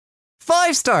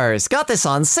5 stars! Got this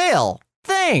on sale!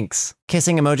 Thanks!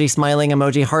 Kissing emoji, smiling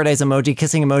emoji, heart eyes emoji,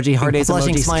 kissing emoji, heart eyes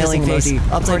emoji, smiling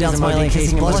emoji, upside down smiling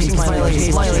face, blushing smiling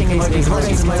face, smiling emoji, heart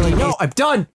eyes emoji. No, I'm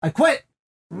done! I quit!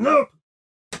 Nope!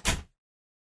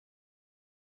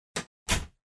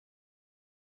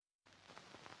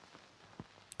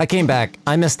 I came back.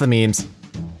 I missed the memes.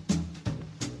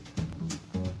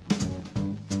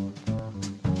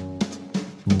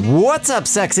 What's up,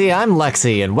 sexy? I'm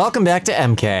Lexi, and welcome back to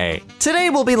EmKay. Today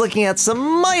we'll be looking at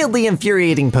some mildly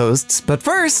infuriating posts, but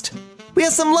first, we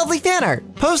have some lovely fan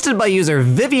art, posted by user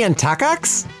Vivian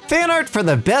Takax. Fan art for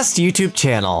the best YouTube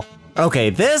channel. Okay,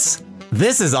 this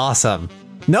is awesome.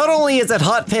 Not only is it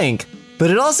hot pink, but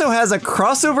it also has a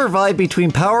crossover vibe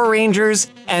between Power Rangers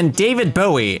and David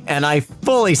Bowie, and I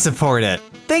fully support it.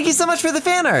 Thank you so much for the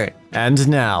fan art. And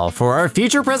now, for our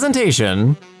feature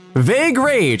presentation, Vague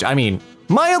Rage,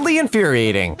 Mildly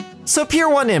Infuriating. So Pier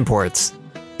 1 Imports.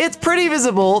 It's pretty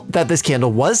visible that this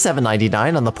candle was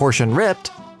 $7.99 on the portion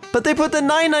ripped, but they put the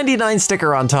 $9.99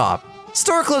 sticker on top.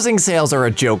 Store closing sales are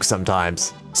a joke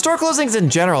sometimes. Store closings in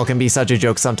general can be such a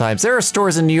joke sometimes. There are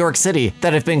stores in New York City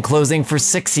that have been closing for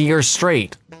 6 years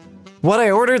straight. What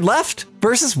I ordered left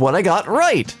versus what I got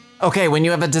right. Okay, when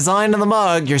you have a design on the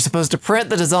mug, you're supposed to print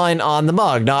the design on the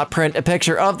mug, not print a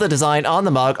picture of the design on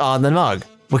the mug.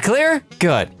 We clear?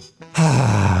 Good.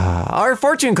 Our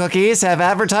fortune cookies have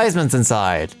advertisements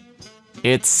inside.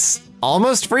 It's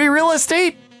almost free real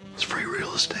estate? It's free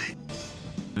real estate.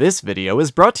 This video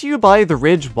is brought to you by the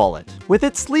Ridge Wallet. With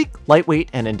its sleek, lightweight,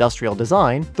 and industrial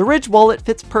design, the Ridge Wallet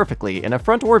fits perfectly in a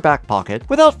front or back pocket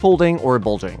without folding or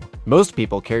bulging. Most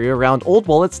people carry around old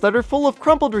wallets that are full of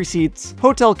crumpled receipts,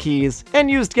 hotel keys, and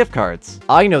used gift cards.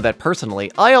 I know that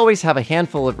personally, I always have a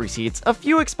handful of receipts, a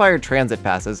few expired transit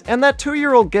passes, and that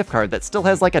 2-year-old gift card that still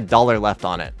has like $1 left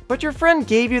on it. But your friend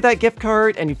gave you that gift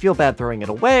card and you feel bad throwing it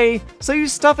away, so you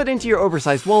stuff it into your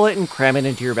oversized wallet and cram it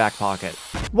into your back pocket.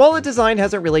 Wallet design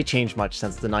hasn't really changed much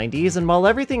since the 90s, and while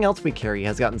everything else we carry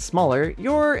has gotten smaller,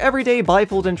 your everyday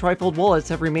bifold and trifold wallets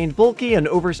have remained bulky and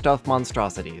overstuffed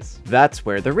monstrosities. That's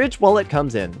where the Ridge Wallet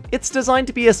comes in. It's designed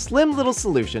to be a slim little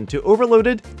solution to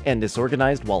overloaded and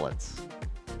disorganized wallets.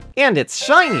 And it's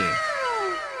shiny!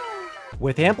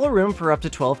 With ample room for up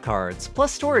to 12 cards,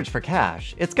 plus storage for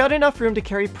cash, it's got enough room to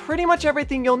carry pretty much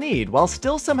everything you'll need while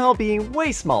still somehow being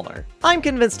way smaller. I'm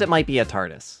convinced it might be a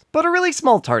TARDIS, but a really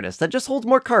small TARDIS that just holds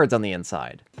more cards on the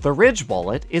inside. The Ridge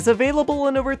Wallet is available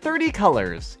in over 30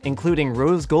 colors, including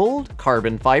rose gold,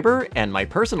 carbon fiber, and my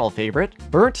personal favorite,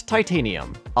 burnt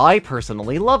titanium. I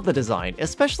personally love the design,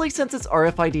 especially since it's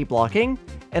RFID blocking,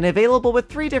 and available with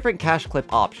 3 different cash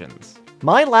clip options.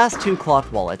 My last 2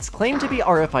 cloth wallets claim to be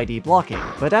RFID blocking,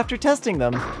 but after testing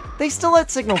them, they still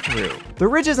let signal through. The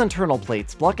Ridge's internal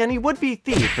plates block any would-be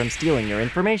thief from stealing your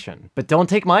information. But don't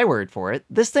take my word for it,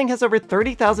 this thing has over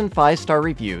 30,000 5-star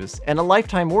reviews and a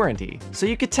lifetime warranty, so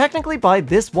you could technically buy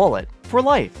this wallet for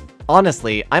life.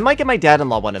 Honestly, I might get my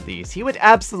dad-in-law one of these. He would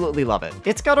absolutely love it.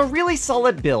 It's got a really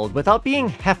solid build without being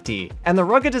hefty, and the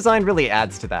rugged design really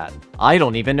adds to that. I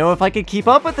don't even know if I could keep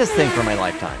up with this thing for my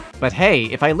lifetime. But hey,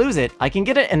 if I lose it, I can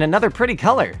get it in another pretty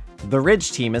color. The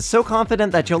Ridge team is so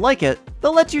confident that you'll like it,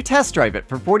 they'll let you test drive it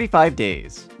for 45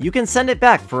 days. You can send it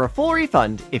back for a full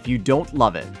refund if you don't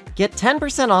love it. Get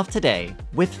 10% off today,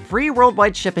 with free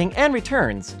worldwide shipping and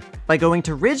returns, by going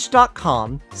to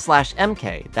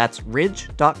ridge.com/EmKay, that's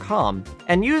ridge.com,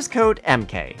 and use code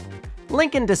EmKay.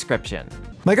 Link in description.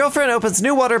 My girlfriend opens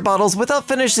new water bottles without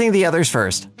finishing the others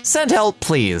first. Send help,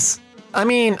 please.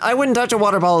 I wouldn't touch a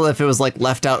water bottle if it was like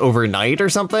left out overnight or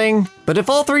something, but if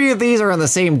all 3 of these are on the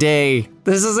same day,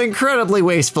 this is incredibly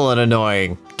wasteful and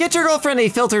annoying. Get your girlfriend a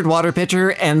filtered water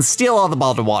pitcher and steal all the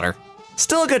bottled water.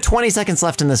 Still a good 20 seconds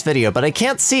left in this video, but I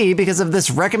can't see because of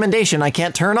this recommendation I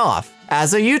can't turn off.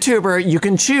 As a YouTuber, you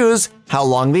can choose how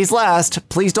long these last.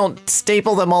 Please don't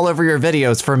staple them all over your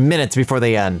videos for minutes before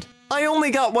they end. I only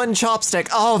got 1 chopstick.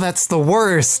 Oh, that's the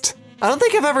worst. I don't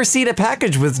think I've ever seen a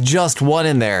package with just 1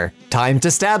 in there. Time to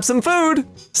stab some food.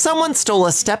 Someone stole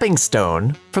a stepping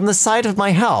stone from the side of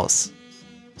my house.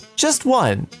 Just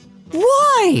 1.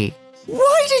 Why?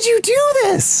 Why did you do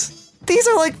this? These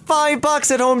are like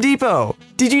 $5 at Home Depot.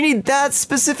 Did you need that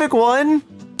specific one?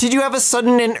 Did you have a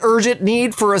sudden and urgent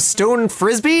need for a stone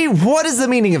frisbee? What is the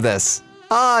meaning of this?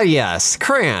 Ah yes,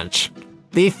 Cranch.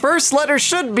 The first letter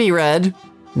should be read,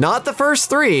 not the first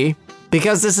 3,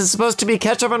 because this is supposed to be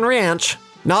ketchup and ranch,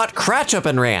 not Cratchup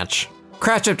and ranch.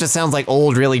 Cratchup just sounds like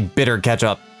old, really bitter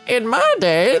ketchup. In my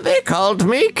day, they called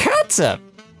me Catsup.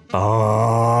 Oh,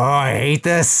 I hate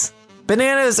this.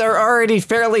 Bananas are already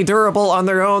fairly durable on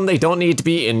their own. They don't need to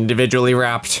be individually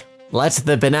wrapped. Let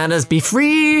the bananas be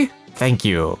free. Thank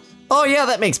you. Oh yeah,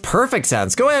 that makes perfect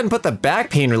sense. Go ahead and put the back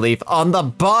pain relief on the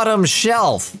bottom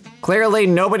shelf. Clearly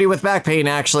nobody with back pain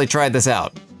actually tried this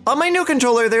out. On my new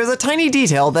controller, there's a tiny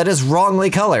detail that is wrongly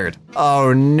colored.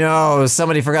 Oh no,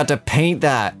 somebody forgot to paint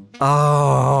that.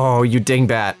 Oh, you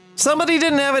dingbat. Somebody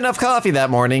didn't have enough coffee that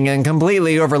morning and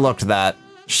completely overlooked that.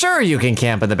 Sure, you can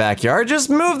camp in the backyard, just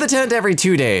move the tent every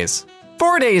 2 days.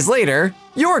 4 days later,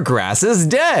 your grass is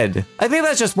dead. I think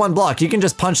that's just one block. You can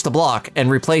just punch the block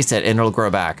and replace it and it'll grow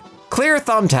back. Clear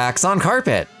thumbtacks on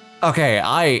carpet. Okay,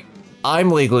 I'm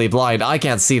legally blind. I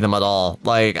can't see them at all.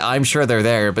 Like, I'm sure they're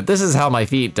there, but this is how my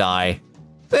feet die.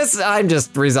 I'm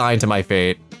just resigned to my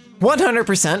fate.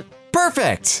 100%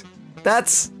 perfect.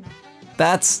 That's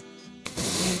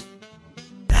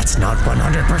not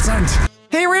 100%.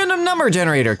 Hey, random number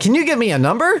generator, can you give me a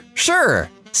number? Sure,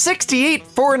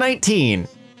 68,419.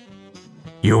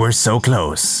 You were so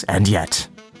close, and yet,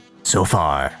 so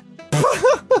far.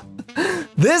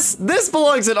 This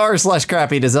belongs in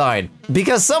r/crappy design,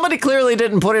 because somebody clearly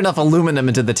didn't put enough aluminum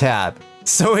into the tab.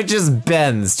 So it just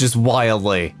bends, just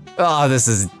wildly. Oh, this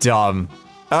is dumb.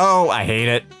 Oh, I hate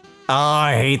it. Oh,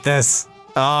 I hate this.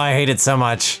 Oh, I hate it so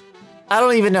much. I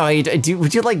don't even know how you do.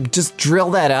 Would you like just drill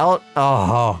that out?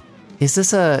 Oh, is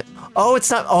this a, oh,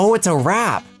 it's not, oh, it's a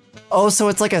wrap. Oh, so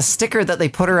it's like a sticker that they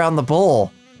put around the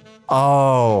bowl.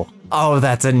 Oh,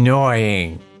 that's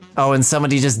annoying. Oh, and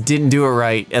somebody just didn't do it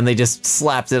right and they just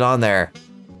slapped it on there.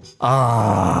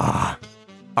 Ah.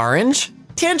 Orange?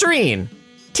 Tangerine.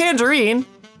 Tangerine?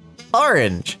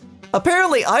 Orange.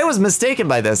 Apparently I was mistaken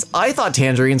by this. I thought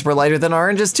tangerines were lighter than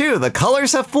oranges too. The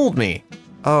colors have fooled me.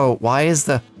 Oh, why is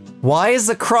the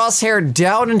crosshair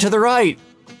down and to the right?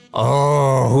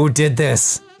 Oh, who did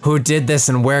this? Who did this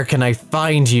and where can I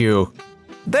find you?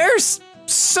 There's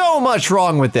so much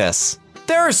wrong with this.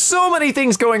 There are so many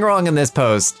things going wrong in this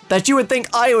post that you would think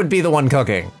I would be the one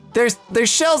cooking. There's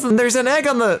shells and there's an egg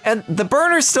on and the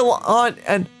burner's still on,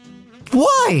 and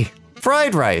why?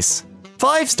 Fried rice.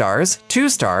 5 stars, 2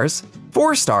 stars,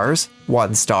 4 stars,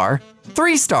 1 star,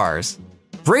 3 stars.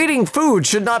 Rating food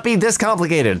should not be this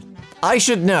complicated. I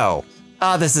should know.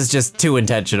 This is just too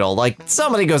intentional. Like,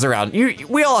 somebody goes around.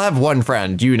 We all have one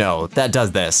friend, you know, that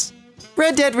does this.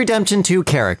 Red Dead Redemption 2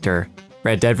 character.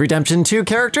 Red Dead Redemption 2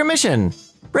 character mission.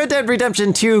 Red Dead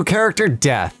Redemption 2 character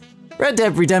death. Red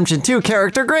Dead Redemption 2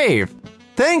 character grave.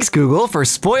 Thanks, Google, for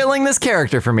spoiling this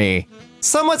character for me.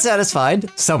 Somewhat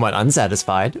satisfied, somewhat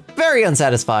unsatisfied, very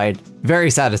satisfied,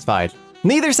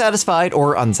 neither satisfied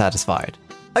or unsatisfied.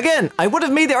 Again, I would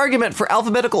have made the argument for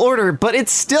alphabetical order, but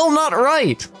it's still not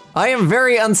right. I am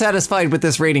very unsatisfied with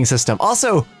this rating system.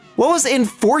 Also, what was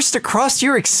enforced across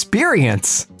your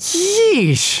experience?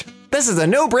 Yeesh. This is a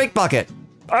no-break bucket.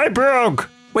 I broke.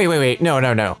 Wait, no.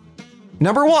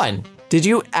 Number 1, did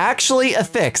you actually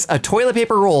affix a toilet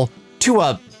paper roll to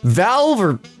a valve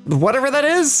or whatever that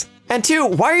is? And 2,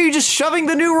 why are you just shoving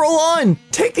the new roll on?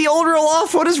 Take the old roll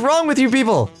off, what is wrong with you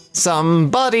people?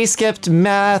 Somebody skipped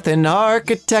math in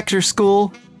architecture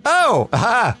school. Oh,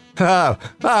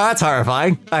 that's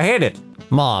horrifying. I hate it.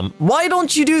 Mom, why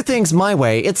don't you do things my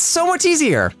way? It's so much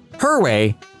easier. Her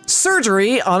way,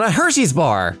 surgery on a Hershey's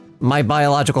bar. My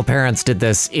biological parents did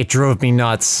this. It drove me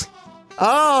nuts.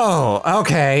 Oh,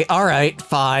 okay, all right,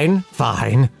 fine.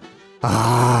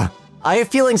 I have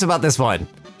feelings about this one.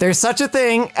 There's such a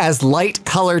thing as light,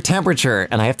 color, temperature,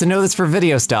 and I have to know this for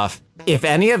video stuff. If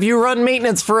any of you run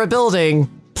maintenance for a building,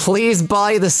 please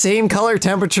buy the same color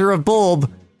temperature of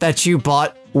bulb that you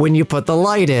bought when you put the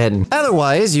light in.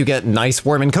 Otherwise, you get nice,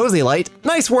 warm, and cozy light,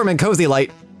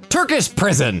 Turkish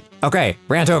prison. Okay,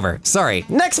 rant over. Sorry,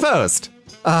 next post.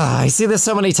 I see this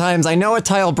so many times. I know a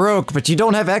tile broke, but you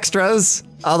don't have extras.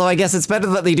 Although I guess it's better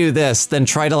that they do this than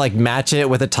try to like match it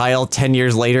with a tile 10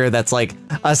 years later that's like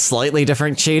a slightly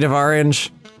different shade of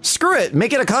orange. Screw it,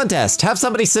 make it a contest. Have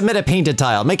somebody submit a painted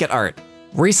tile, make it art.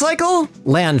 Recycle?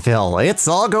 Landfill. It's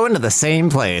all going to the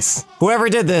same place. Whoever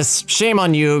did this, shame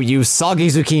on you, you soggy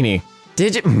zucchini.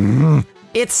 Did you?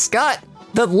 It's got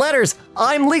the letters.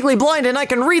 I'm legally blind and I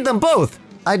can read them both.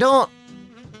 I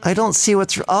don't see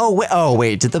what's, oh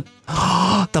wait, did the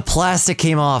plastic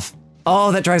came off.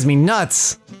 Oh, that drives me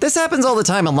nuts. This happens all the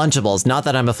time on Lunchables. Not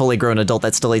that I'm a fully grown adult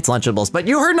that still eats Lunchables, but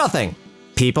you heard nothing.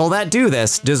 People that do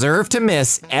this deserve to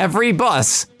miss every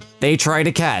bus they try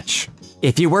to catch.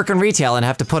 If you work in retail and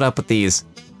have to put up with these,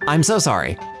 I'm so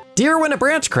sorry. Deer when a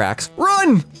branch cracks,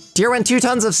 run! Deer when 2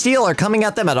 tons of steel are coming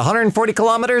at them at 140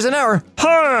 kilometers an hour.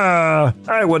 Ha!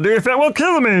 I wonder if that will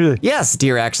kill me. Yes,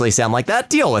 deer actually sound like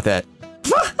that. Deal with it.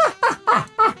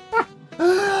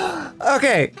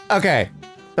 Okay.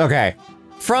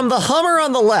 From the Hummer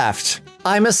on the left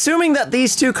I'm assuming that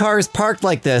these two cars parked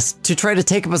like this to try to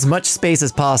take up as much space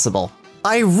as possible.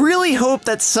 I really hope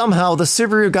that somehow the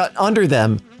Subaru got under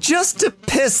them just to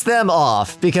piss them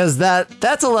off, because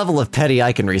that's a level of petty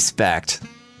I can respect.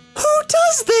 Who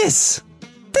does this?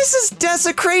 This is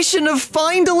desecration of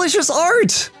fine, delicious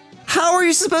art! How are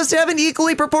you supposed to have an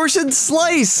equally proportioned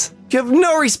slice? You have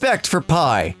no respect for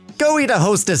pie. Go eat a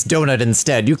Hostess donut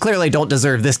instead. You clearly don't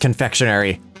deserve this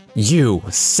confectionery. You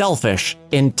selfish,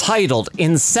 entitled,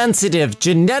 insensitive,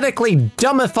 genetically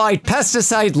dumbified,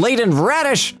 pesticide-laden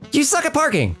radish! You suck at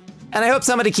parking! And I hope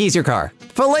somebody keys your car.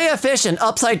 Filet of fish and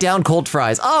upside-down cold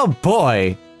fries. Oh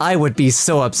boy! I would be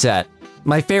so upset.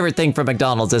 My favorite thing from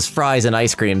McDonald's is fries and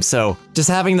ice cream, so just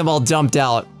having them all dumped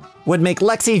out would make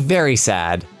Lexi very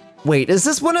sad. Wait, is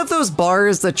this one of those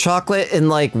bars, the chocolate and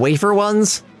like wafer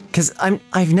ones? Cause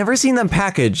I've never seen them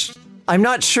packaged. I'm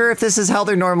not sure if this is how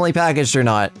they're normally packaged or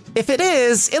not. If it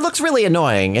is, it looks really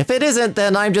annoying. If it isn't,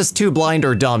 then I'm just too blind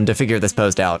or dumb to figure this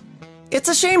post out. It's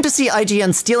a shame to see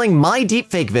IGN stealing my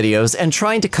deepfake videos and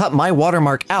trying to cut my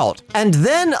watermark out, and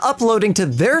then uploading to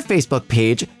their Facebook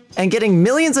page and getting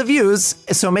millions of views,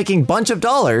 so making bunch of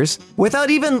dollars, without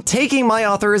even taking my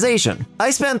authorization.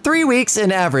 I spent 3 weeks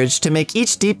in average to make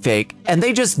each deepfake, and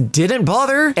they just didn't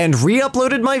bother and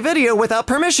re-uploaded my video without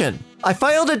permission. I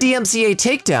filed a DMCA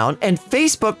takedown, and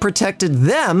Facebook protected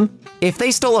them. If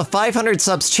they stole a 500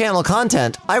 subs channel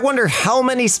content, I wonder how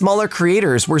many smaller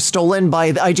creators were stolen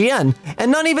by the IGN and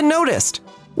not even noticed.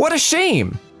 What a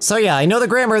shame. So yeah, I know the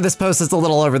grammar of this post is a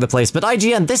little over the place, but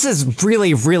IGN, this is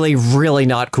really, really, really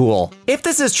not cool. If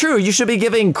this is true, you should be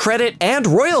giving credit and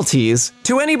royalties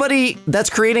to anybody that's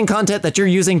creating content that you're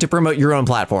using to promote your own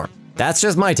platform. That's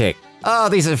just my take. Oh,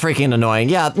 these are freaking annoying.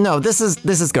 Yeah, no, this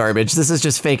is garbage. This is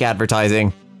just fake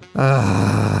advertising.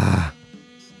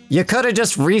 You could have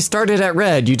just restarted at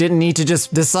red. You didn't need to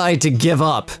just decide to give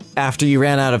up after you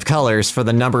ran out of colors for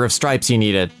the number of stripes you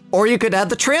needed. Or you could add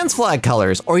the trans flag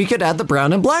colors, or you could add the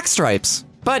brown and black stripes.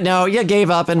 But no, you gave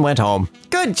up and went home.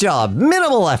 Good job,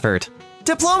 minimal effort.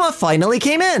 Diploma finally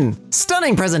came in.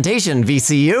 Stunning presentation,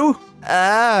 VCU.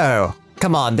 Oh,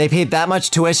 come on, they paid that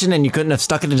much tuition and you couldn't have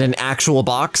stuck it in an actual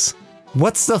box?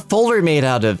 What's the folder made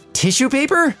out of? Tissue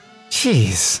paper?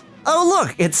 Jeez. Oh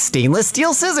look, it's stainless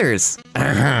steel scissors.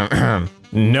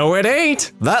 No it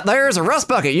ain't. That there's a rust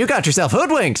bucket. You got yourself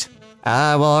hoodwinked.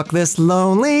 I walk this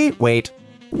lonely. Wait,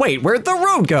 where'd the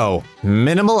road go?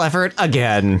 Minimal effort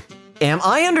again. Am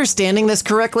I understanding this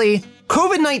correctly?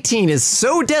 COVID-19 is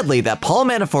so deadly that Paul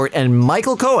Manafort and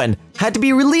Michael Cohen had to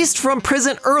be released from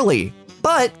prison early.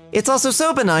 But it's also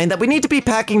so benign that we need to be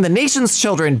packing the nation's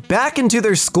children back into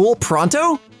their school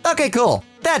pronto? Okay, cool.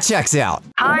 That checks out.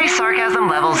 High sarcasm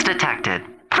levels detected.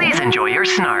 Please enjoy your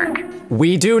snark.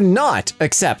 We do not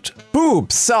accept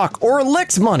boob, sock, or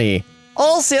licks money.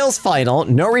 All sales final,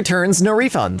 no returns, no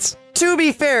refunds. To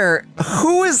be fair,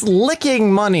 who is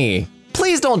licking money?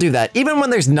 Please don't do that, even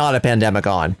when there's not a pandemic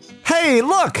on. Hey,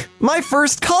 look! My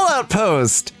first call-out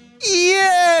post!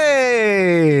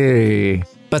 Yay!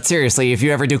 But seriously, if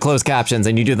you ever do closed captions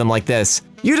and you do them like this,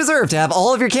 you deserve to have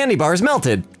all of your candy bars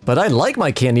melted. But I like my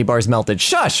candy bars melted.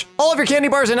 Shush! All of your candy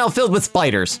bars are now filled with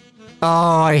spiders.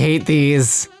 Oh, I hate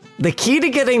these. The key to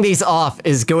getting these off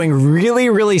is going really,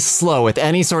 really slow with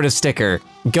any sort of sticker.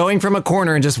 Going from a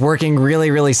corner and just working really,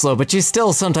 really slow, but you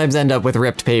still sometimes end up with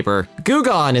ripped paper. Goo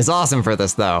Gone is awesome for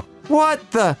this though.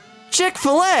 What the?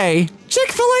 Chick-fil-A?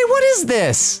 Chick-fil-A, what is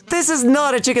this? This is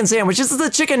not a chicken sandwich, this is a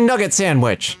chicken nugget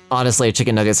sandwich. Honestly, a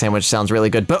chicken nugget sandwich sounds really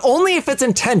good, but only if it's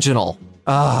intentional.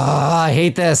 I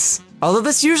hate this. Although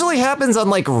this usually happens on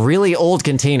like really old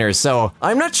containers, so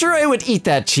I'm not sure I would eat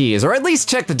that cheese, or at least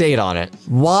check the date on it.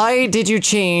 Why did you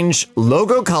change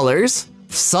logo colors,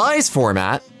 size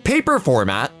format, paper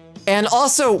format, and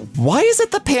also, why is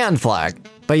it the pan flag?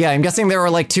 But yeah, I'm guessing there were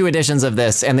like 2 editions of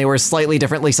this, and they were slightly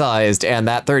differently sized, and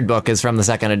that 3rd book is from the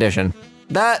 2nd edition.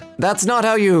 That's not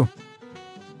how you...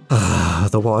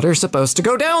 The water's supposed to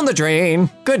go down the drain.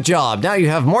 Good job, now you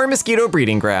have more mosquito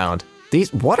breeding ground.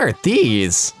 What are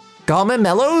these? Gum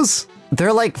mellows?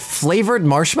 They're like flavored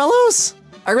marshmallows?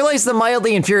 I realize the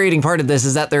mildly infuriating part of this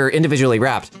is that they're individually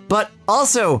wrapped, but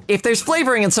also, if there's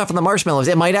flavoring and stuff in the marshmallows,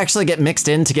 it might actually get mixed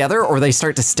in together or they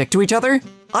start to stick to each other.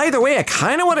 Either way, I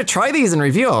kinda wanna try these and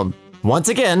review them. Once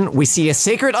again, we see a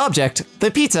sacred object,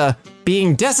 the pizza,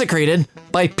 being desecrated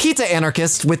by pizza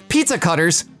anarchists with pizza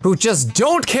cutters who just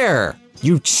don't care.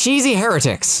 You cheesy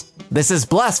heretics. This is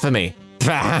blasphemy.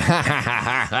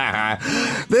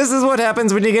 This is what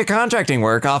happens when you get contracting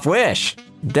work off Wish.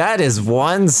 That is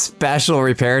one special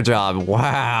repair job,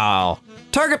 wow.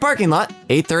 Target parking lot,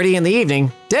 8:30 in the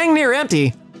evening, dang near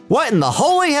empty. What in the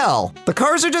holy hell? The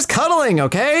cars are just cuddling,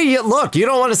 okay? Look, you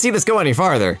don't want to see this go any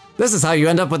farther. This is how you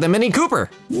end up with a Mini Cooper.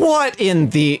 What in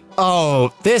the...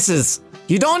 Oh, this is...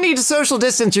 You don't need to social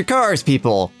distance your cars,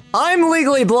 people. I'm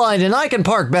legally blind and I can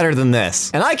park better than this.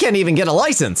 And I can't even get a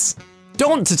license.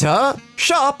 Don't ta-ta,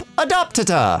 shop, adopt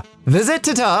ta-ta. Visit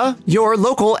ta-ta, your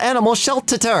local animal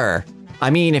shelter. I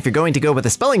mean, if you're going to go with a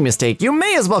spelling mistake, you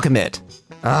may as well commit.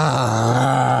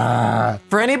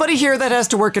 For anybody here that has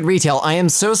to work at retail, I am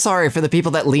so sorry for the people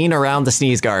that lean around the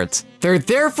sneeze guards. They're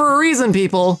there for a reason,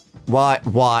 people.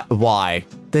 Why?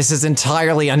 This is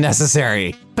entirely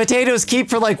unnecessary. Potatoes keep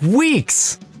for like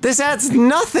weeks. This adds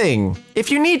nothing.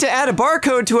 If you need to add a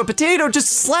barcode to a potato,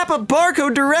 just slap a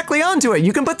barcode directly onto it.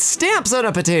 You can put stamps on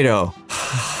a potato.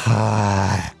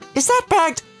 Is that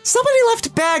bagged? Somebody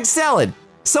left bagged salad.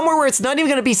 Somewhere where it's not even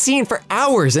gonna be seen for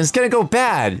hours and it's gonna go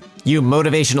bad. You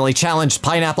motivationally challenged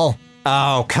pineapple.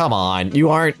 Oh, come on, you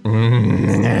aren't.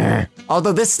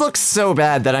 Although this looks so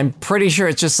bad that I'm pretty sure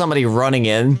it's just somebody running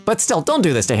in. But still, don't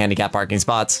do this to handicap parking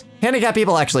spots. Handicap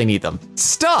people actually need them.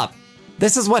 Stop!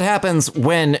 This is what happens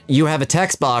when you have a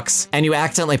text box and you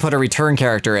accidentally put a return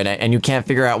character in it and you can't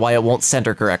figure out why it won't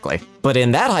center correctly. But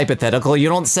in that hypothetical, you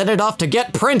don't send it off to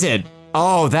get printed.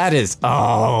 Oh, that is,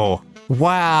 oh.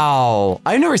 Wow,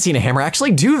 I've never seen a hammer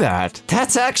actually do that.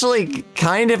 That's actually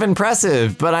kind of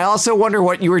impressive, but I also wonder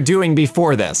what you were doing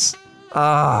before this.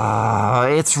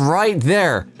 It's right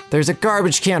there. There's a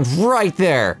garbage can right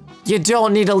there. You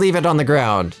don't need to leave it on the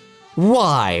ground.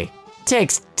 Why?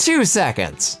 Takes 2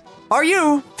 seconds. Are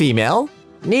you female,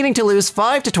 needing to lose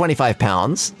 5 to 25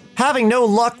 pounds, having no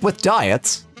luck with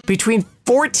diets, between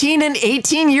 14 and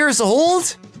 18 years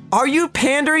old? Are you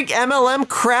pandering MLM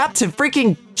crap to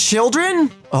freaking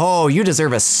children? Oh, you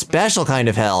deserve a special kind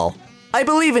of hell. I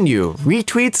believe in you.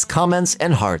 Retweets, comments,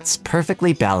 and hearts,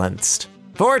 perfectly balanced.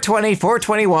 420,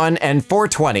 421, and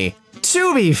 420.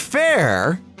 To be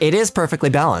fair, it is perfectly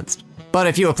balanced. But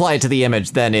if you apply it to the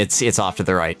image, then it's off to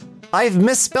the right. I've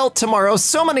misspelt tomorrow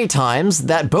so many times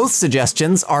that both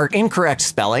suggestions are incorrect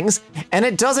spellings, and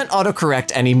it doesn't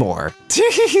autocorrect anymore.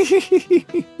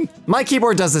 My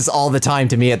keyboard does this all the time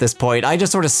to me at this point. I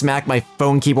just sort of smack my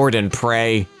phone keyboard and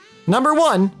pray. Number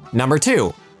 1. Number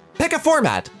 2. Pick a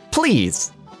format,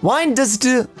 please. Wine does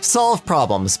solve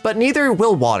problems, but neither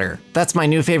will water. That's my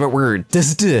new favorite word.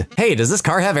 Hey, does this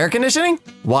car have air conditioning?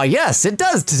 Why, yes, it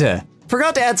does.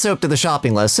 Forgot to add soap to the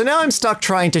shopping list, so now I'm stuck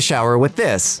trying to shower with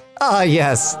this. Ah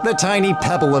yes, the tiny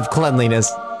pebble of cleanliness.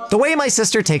 The way my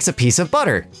sister takes a piece of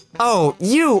butter. Oh,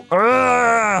 you,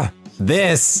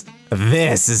 This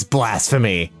is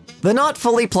blasphemy. The not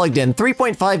fully plugged in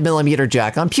 3.5mm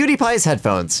jack on PewDiePie's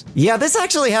headphones. Yeah, this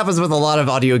actually happens with a lot of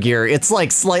audio gear. It's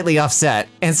like slightly offset,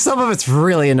 and some of it's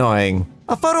really annoying.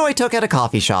 A photo I took at a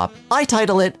coffee shop. I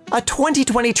title it, A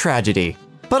 2020 Tragedy.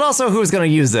 But also, who's gonna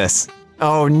use this?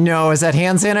 Oh no, is that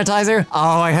hand sanitizer?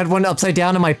 Oh, I had one upside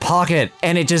down in my pocket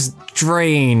and it just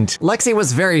drained. Lexi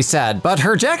was very sad, but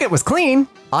her jacket was clean.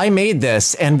 I made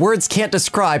this and words can't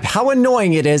describe how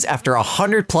annoying it is after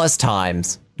 100+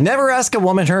 times. Never ask a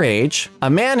woman her age, a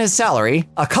man his salary,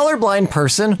 a colorblind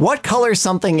person what color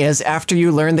something is after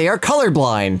you learn they are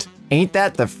colorblind. Ain't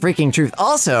that the freaking truth?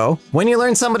 Also, when you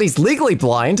learn somebody's legally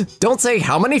blind, don't say,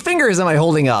 how many fingers am I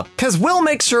holding up? Cause we'll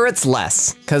make sure it's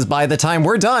less. Cause by the time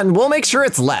we're done, we'll make sure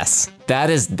it's less. That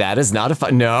is not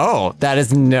a no,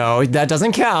 that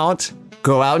doesn't count.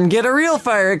 Go out and get a real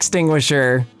fire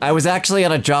extinguisher. I was actually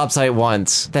at a job site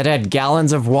once that had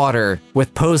gallons of water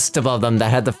with posts above them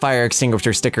that had the fire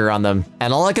extinguisher sticker on them.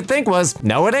 And all I could think was,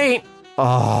 no it ain't.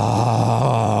 Oh.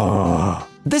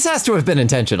 This has to have been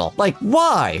intentional. Like,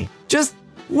 why? Just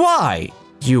why?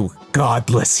 You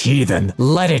godless heathen.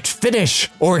 Let it finish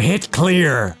or hit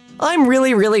clear. I'm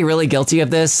really guilty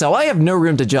of this, so I have no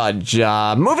room to judge.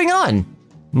 Moving on.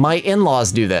 My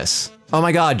in-laws do this. Oh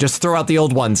my god, just throw out the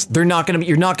old ones. You're not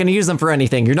gonna use them for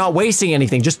anything. You're not wasting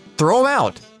anything. Just throw them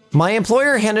out. My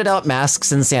employer handed out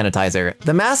masks and sanitizer.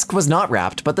 The mask was not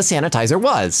wrapped, but the sanitizer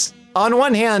was. On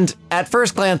one hand, at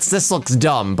first glance, this looks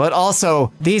dumb, but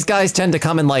also, these guys tend to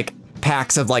come in like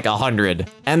packs of like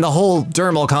 100, and the whole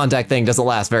dermal contact thing doesn't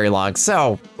last very long,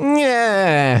 so,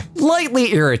 yeah,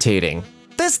 lightly irritating.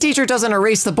 This teacher doesn't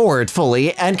erase the board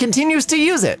fully and continues to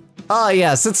use it. Ah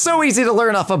yes, it's so easy to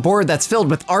learn off a board that's filled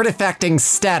with artifacting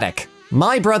static.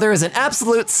 My brother is an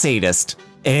absolute sadist.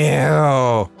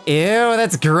 Ew,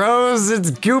 that's gross,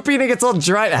 it's goopy and it gets all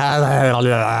dry.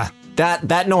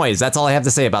 That noise, that's all I have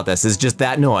to say about this, is just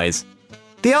that noise.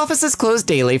 The office is closed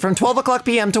daily from 12:00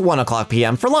 p.m. to 1:00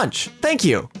 p.m. for lunch. Thank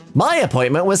you. My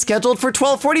appointment was scheduled for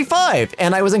 12:45,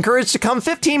 and I was encouraged to come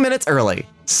 15 minutes early.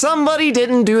 Somebody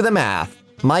didn't do the math.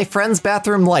 My friend's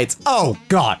bathroom lights. Oh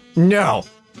god, no.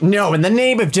 No, in the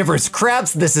name of Givers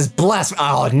Crabs, this is blasphemy.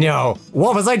 Oh no.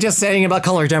 What was I just saying about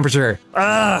color temperature?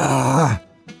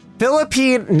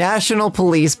 Philippine National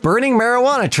Police burning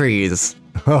marijuana trees.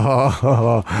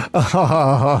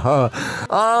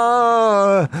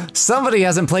 Somebody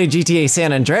hasn't played GTA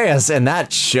San Andreas, and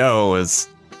that shows.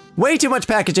 Way too much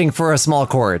packaging for a small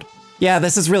cord. Yeah,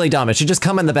 this is really dumb. It should just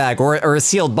come in the bag or a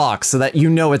sealed box so that you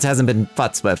know it hasn't been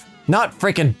futzed with. Not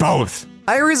freaking both.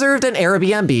 I reserved an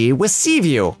Airbnb with sea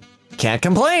view. Can't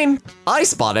complain. I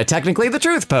spotted technically the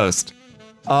truth post.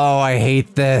 Oh, I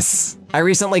hate this. I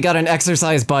recently got an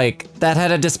exercise bike that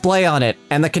had a display on it,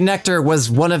 and the connector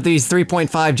was one of these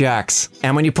 3.5 jacks.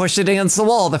 And when you pushed it against the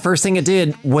wall, the first thing it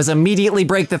did was immediately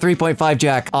break the 3.5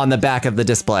 jack on the back of the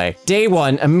display. Day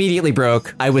one, immediately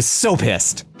broke. I was so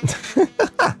pissed.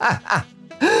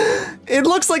 It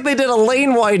looks like they did a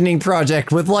lane widening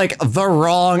project with like the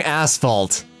wrong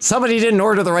asphalt. Somebody didn't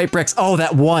order the right bricks. Oh,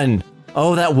 that one.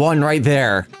 Oh, that one right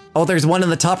there. Oh, there's one in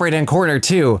the top right-hand corner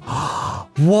too.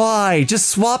 Why? Just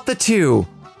swap the two.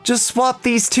 Just swap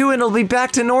these two and it'll be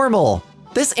back to normal.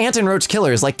 This ant and roach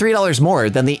killer is like $3 more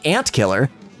than the ant killer,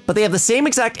 but they have the same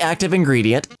exact active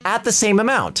ingredient at the same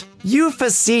amount. You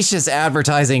facetious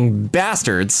advertising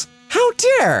bastards. How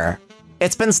dare!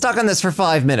 It's been stuck on this for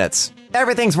 5 minutes.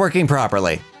 Everything's working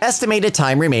properly. Estimated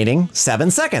time remaining,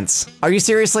 7 seconds. Are you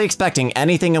seriously expecting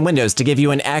anything in Windows to give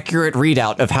you an accurate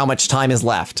readout of how much time is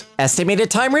left?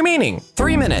 Estimated time remaining,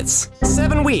 3 minutes,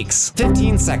 7 weeks,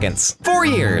 15 seconds, 4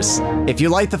 years. If you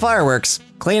light the fireworks,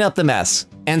 clean up the mess.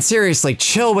 And seriously,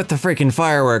 chill with the freaking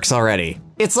fireworks already.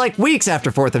 It's like weeks after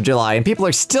 4th of July and people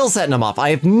are still setting them off.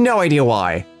 I have no idea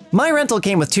why. My rental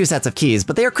came with 2 sets of keys,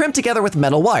 but they are crimped together with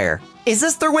metal wire. Is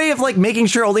this their way of like making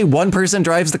sure only one person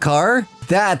drives the car?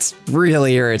 That's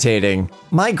really irritating.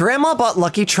 My grandma bought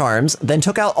Lucky Charms, then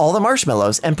took out all the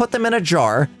marshmallows and put them in a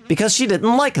jar because she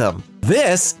didn't like them.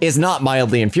 This is not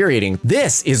mildly infuriating.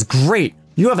 This is great.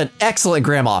 You have an excellent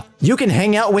grandma. You can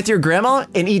hang out with your grandma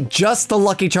and eat just the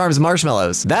Lucky Charms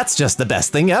marshmallows. That's just the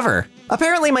best thing ever.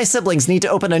 Apparently my siblings need to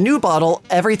open a new bottle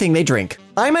everything they drink.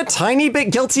 I'm a tiny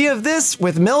bit guilty of this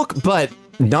with milk, but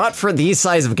not for these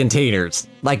size of containers.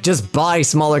 Like, just buy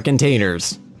smaller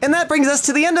containers. And that brings us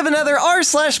to the end of another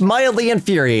r/mildly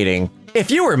infuriating. If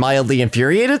you were mildly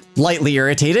infuriated, lightly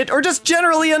irritated, or just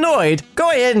generally annoyed, go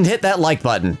ahead and hit that like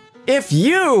button. If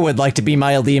you would like to be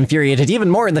mildly infuriated even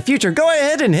more in the future, go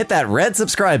ahead and hit that red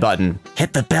subscribe button.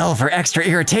 Hit the bell for extra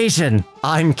irritation.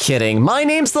 I'm kidding. My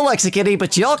name's the Lexikitty,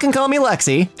 but y'all can call me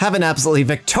Lexi. Have an absolutely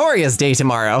victorious day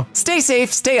tomorrow. Stay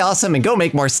safe, stay awesome, and go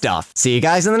make more stuff. See you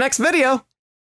guys in the next video.